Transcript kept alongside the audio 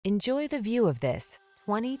Enjoy the view of this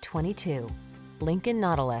 2022 Lincoln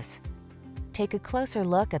Nautilus. Take a closer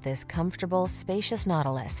look at this comfortable, spacious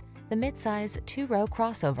Nautilus, the midsize two-row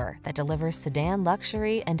crossover that delivers sedan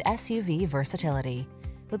luxury and SUV versatility.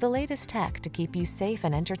 With the latest tech to keep you safe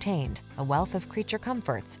and entertained, a wealth of creature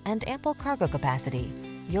comforts, and ample cargo capacity,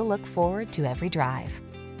 you'll look forward to every drive.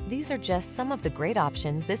 These are just some of the great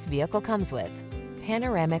options this vehicle comes with: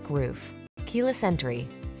 panoramic roof, keyless entry,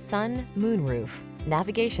 sun, moon roof,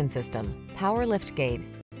 navigation system, power liftgate,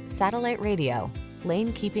 satellite radio,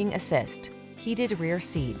 lane keeping assist, heated rear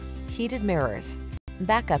seat, heated mirrors,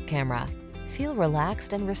 backup camera. Feel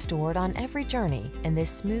relaxed and restored on every journey in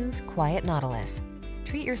this smooth, quiet Nautilus.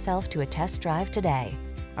 Treat yourself to a test drive today.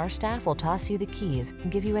 Our staff will toss you the keys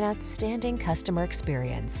and give you an outstanding customer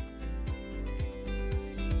experience.